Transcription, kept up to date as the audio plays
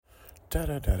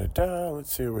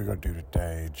Let's see what we're going to do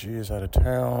today. G is out of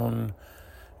town.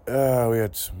 We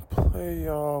had some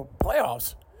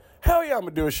playoffs. Hell yeah, I'm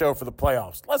going to do a show for the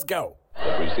playoffs. Let's go.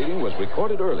 The proceeding was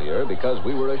recorded earlier because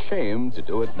we were ashamed to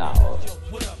do it now. Yo,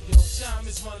 what up, yo? Time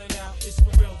is running out. It's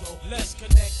for real, though. Let's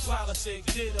connect,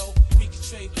 politics, ditto. We can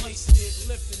trade places,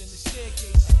 lifted in the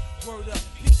staircase. Word up,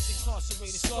 peace,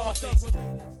 incarcerated, Scarface.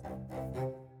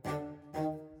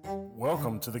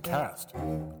 Welcome to the cast,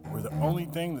 where the only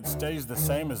thing that stays the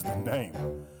same is the name.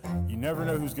 You never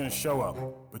know who's going to show up,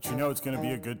 but you know it's going to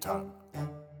be a good time.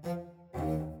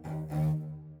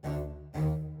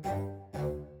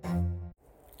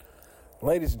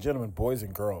 Ladies and gentlemen, boys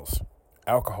and girls,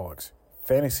 alcoholics,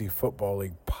 Fantasy Football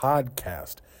League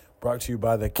podcast brought to you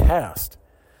by the cast.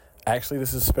 Actually,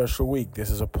 this is a special week. This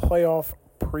is a playoff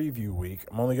preview week.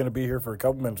 I'm only going to be here for a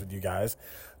couple minutes with you guys.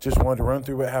 Just wanted to run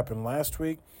through what happened last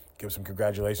week, give some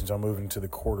congratulations on moving to the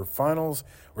quarterfinals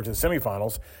or to the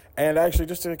semifinals, and actually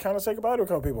just to kind of say goodbye to a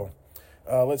couple people.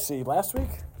 Let's see, last week,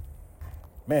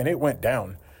 man, it went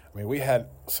down. I mean, we had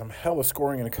some hella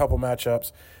scoring in a couple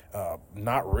matchups,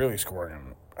 not really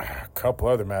scoring in a couple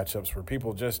other matchups where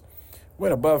people just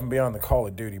went above and beyond the call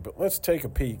of duty. But let's take a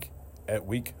peek at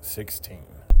Week 16.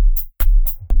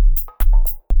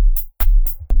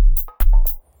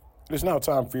 It is now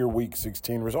time for your Week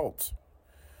 16 results.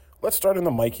 Let's start in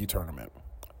the MIKEY tournament.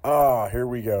 Here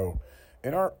we go.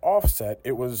 In our offset,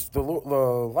 it was the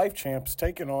Life Champs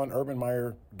taking on Urban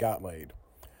Meyer Got Laid.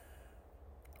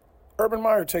 Urban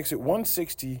Meyer takes it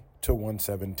 160 to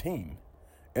 117.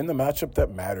 In the matchup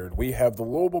that mattered, we have the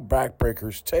Louisville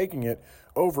Backbreakers taking it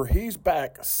over He's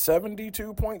Back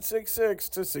 72.66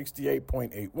 to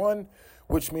 68.81,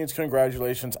 which means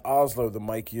congratulations, Oslo. The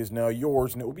MIKEY is now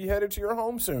yours, and it will be headed to your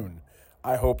home soon.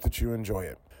 I hope that you enjoy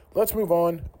it. Let's move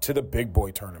on to the Big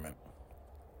Boy tournament.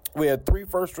 We had 3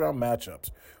 first-round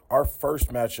matchups. Our first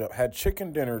matchup had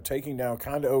Chicken Dinner taking down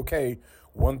Kinda Okay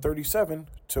 137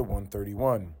 to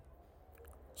 131.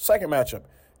 Second matchup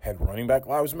had Running Back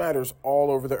Lives Matters all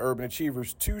over the Urban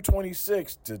Achievers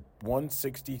 226 to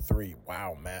 163.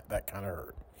 Wow, Matt, that kind of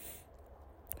hurt.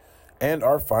 And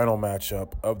our final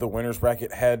matchup of the winner's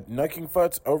bracket had Nucking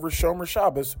Futz over Shomer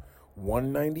Shabbos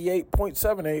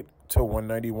 198.78 to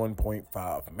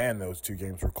 191.5. Man, those two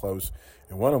games were close,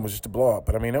 and one of them was just a blowout.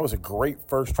 But, I mean, that was a great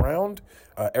first round.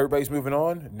 Everybody's moving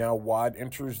on. Now Wad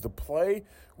enters the play.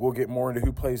 We'll get more into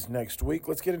who plays next week.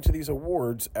 Let's get into these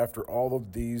awards after all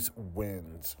of these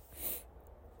wins.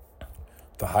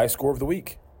 The high score of the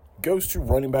week goes to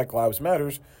Running Back Lives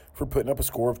Matters for putting up a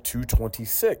score of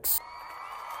 226.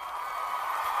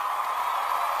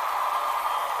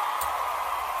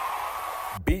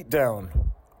 Beatdown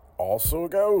also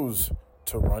goes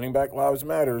to Running Back Lives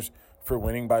Matters for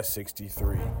winning by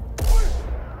 63.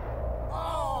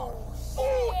 Oh,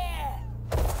 shit!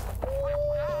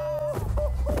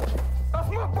 That's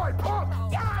my bike, Pop!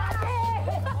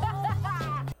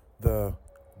 The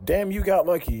Damn You Got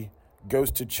Lucky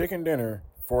goes to Chicken Dinner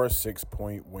for a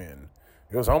 6-point win.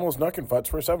 It was almost Nucking Futz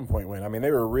for a 7-point win. I mean,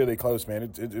 they were really close, man.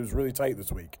 It was really tight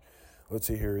this week. Let's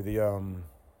see here.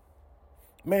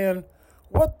 Man,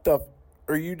 what the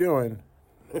are you doing?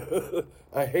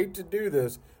 I hate to do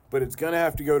this, but it's going to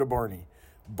have to go to Barney.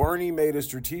 Barney made a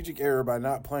strategic error by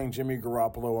not playing Jimmy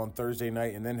Garoppolo on Thursday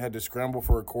night and then had to scramble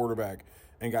for a quarterback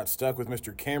and got stuck with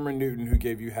Mr. Cameron Newton, who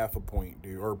gave you half a point,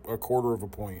 dude, or a quarter of a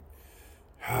point.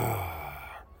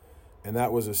 And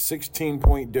that was a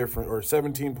 16-point difference or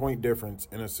 17-point difference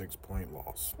in a 6-point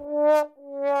loss.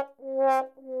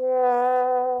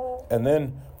 And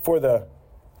then for the,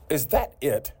 is that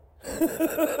it?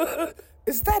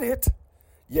 Is that it?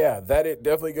 Yeah, that it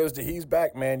definitely goes to He's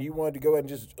Back, man. You wanted to go ahead and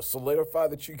just solidify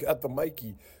that you got the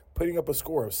MIKEY, putting up a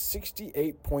score of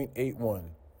 68.81.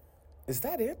 Is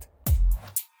that it?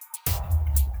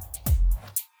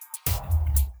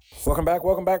 Welcome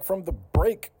back from the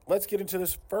break. Let's get into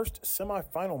this first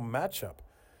semifinal matchup.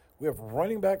 We have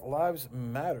Running Back Lives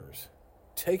Matters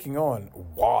taking on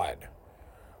Wad.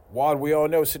 Wad, we all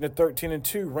know, sitting at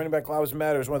 13-2. Running Back Lives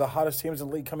Matters, one of the hottest teams in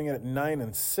the league, coming in at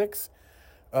 9-6.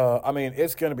 I mean,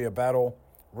 it's going to be a battle.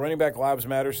 Running Back Lives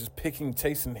Matters is picking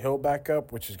Taysom Hill back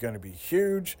up, which is going to be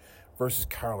huge, versus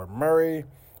Kyler Murray.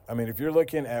 I mean, if you're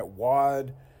looking at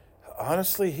Wad,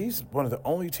 honestly, he's one of the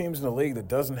only teams in the league that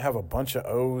doesn't have a bunch of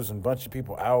O's and a bunch of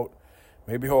people out.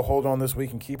 Maybe he'll hold on this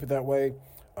week and keep it that way.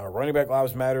 Running Back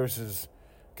Lives Matters has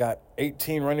got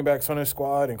 18 running backs on his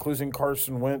squad, including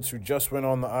Carson Wentz, who just went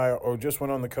on the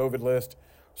COVID list.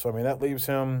 So, I mean, that leaves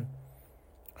him.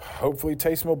 Hopefully,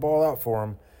 Taysom will ball out for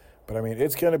him. But, I mean,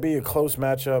 it's going to be a close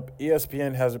matchup.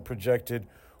 ESPN has it projected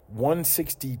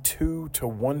 162 to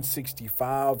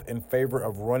 165 in favor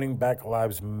of running back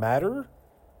lives matter.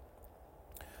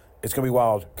 It's going to be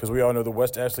wild because we all know the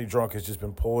West Ashley drunk has just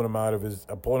been pulling him out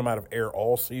of air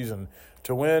all season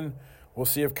to win. We'll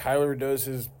see if Kyler does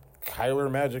his Kyler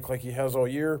magic like he has all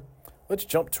year. Let's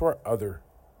jump to our other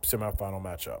semifinal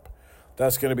matchup.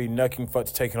 That's going to be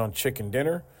Nuckingfutz taking on Chicken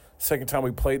Dinner. Second time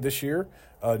we played this year.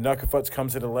 Nuckingfutz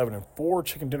comes in at 11-4.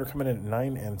 Chicken Dinner coming in at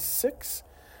 9-6.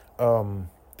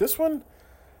 This one,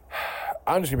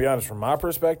 I'm just going to be honest, from my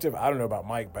perspective, I don't know about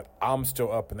Mike, but I'm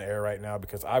still up in the air right now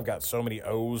because I've got so many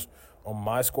O's on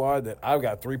my squad that I've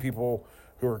got 3 people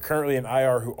who are currently in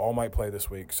IR who all might play this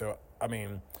week. So, I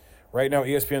mean, right now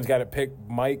ESPN's got it picked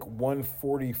Mike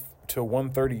 140 to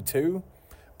 132.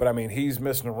 But, I mean, he's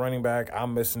missing a running back.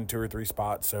 I'm missing 2 or 3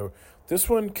 spots. So, this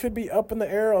one could be up in the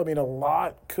air. I mean, a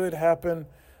lot could happen.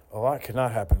 A lot could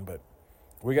not happen. But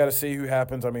we got to see who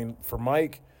happens. I mean, for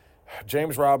Mike,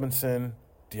 James Robinson,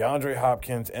 DeAndre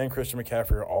Hopkins, and Christian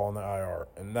McCaffrey are all in the IR.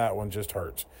 And that one just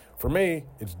hurts. For me,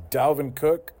 it's Dalvin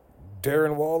Cook,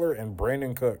 Darren Waller, and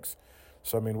Brandon Cooks.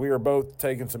 So, I mean, we are both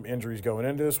taking some injuries going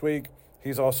into this week.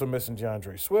 He's also missing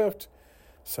DeAndre Swift.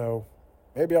 So,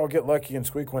 maybe I'll get lucky and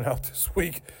squeak one out this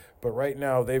week. But right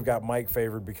now, they've got Mike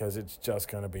favored because it's just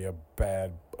going to be a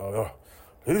bad,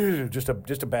 just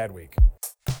a bad week.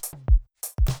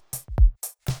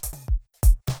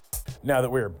 Now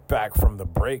that we're back from the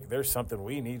break, there's something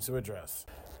we need to address.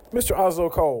 Mr. Oslo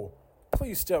Cole,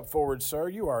 please step forward, sir.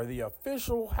 You are the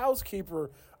official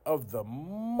housekeeper of the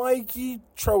Mikey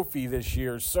Trophy this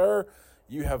year, sir.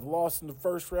 You have lost in the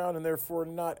first round and therefore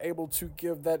not able to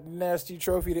give that nasty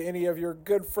trophy to any of your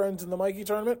good friends in the Mikey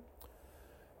tournament.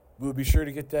 We'll be sure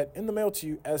to get that in the mail to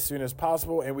you as soon as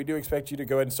possible, and we do expect you to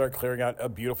go ahead and start clearing out a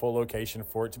beautiful location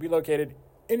for it to be located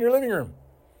in your living room.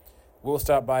 We'll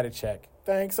stop by to check.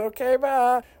 Thanks, okay,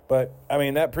 bye. But, I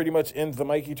mean, that pretty much ends the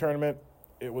Mikey tournament.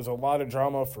 It was a lot of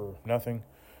drama for nothing.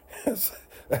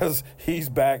 As he's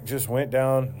back just went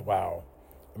down. Wow.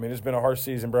 I mean, it's been a harsh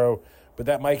season, bro. But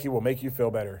that Mikey will make you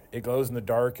feel better. It glows in the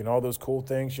dark and all those cool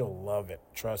things. You'll love it.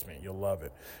 Trust me, you'll love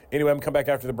it. Anyway, I'm going to come back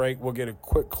after the break. We'll get a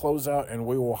quick closeout, and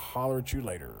we will holler at you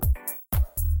later.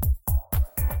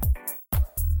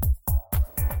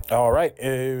 All right,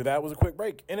 that was a quick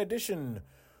break. In addition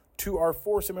to our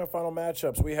 4 semifinal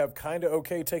matchups, we have Kinda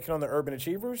Okay taking on the Urban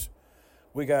Achievers.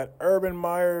 We got Urban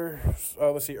Meyer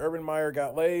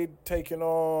got laid taking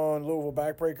on Louisville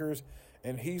Backbreakers,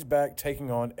 and he's back taking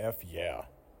on F Yeah.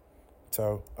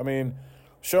 So, I mean,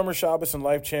 Shomer Shabbos and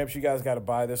Life Champs, you guys got to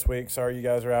buy this week. Sorry you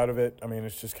guys are out of it. I mean,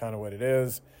 it's just kind of what it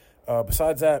is.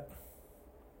 Besides that,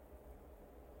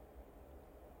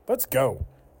 let's go.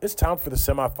 It's time for the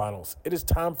semifinals. It is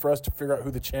time for us to figure out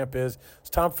who the champ is. It's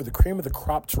time for the cream of the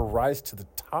crop to rise to the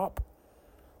top.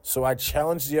 So I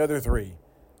challenge the other 3.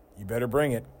 You better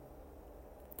bring it.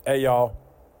 Hey, y'all,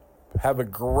 have a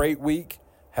great week.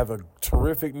 Have a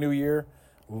terrific new year.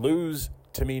 Lose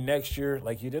to me next year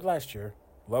like you did last year.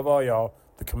 Love all y'all.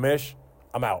 The commish,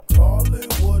 I'm out. Call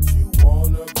it what you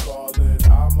wanna call it.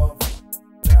 I'm a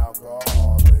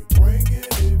alcoholic. Bring it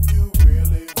if you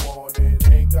really want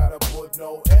it. Ain't gotta put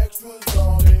no extras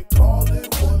on it. Call it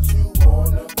what you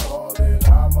wanna call it.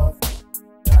 I'm a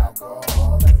alcoholic.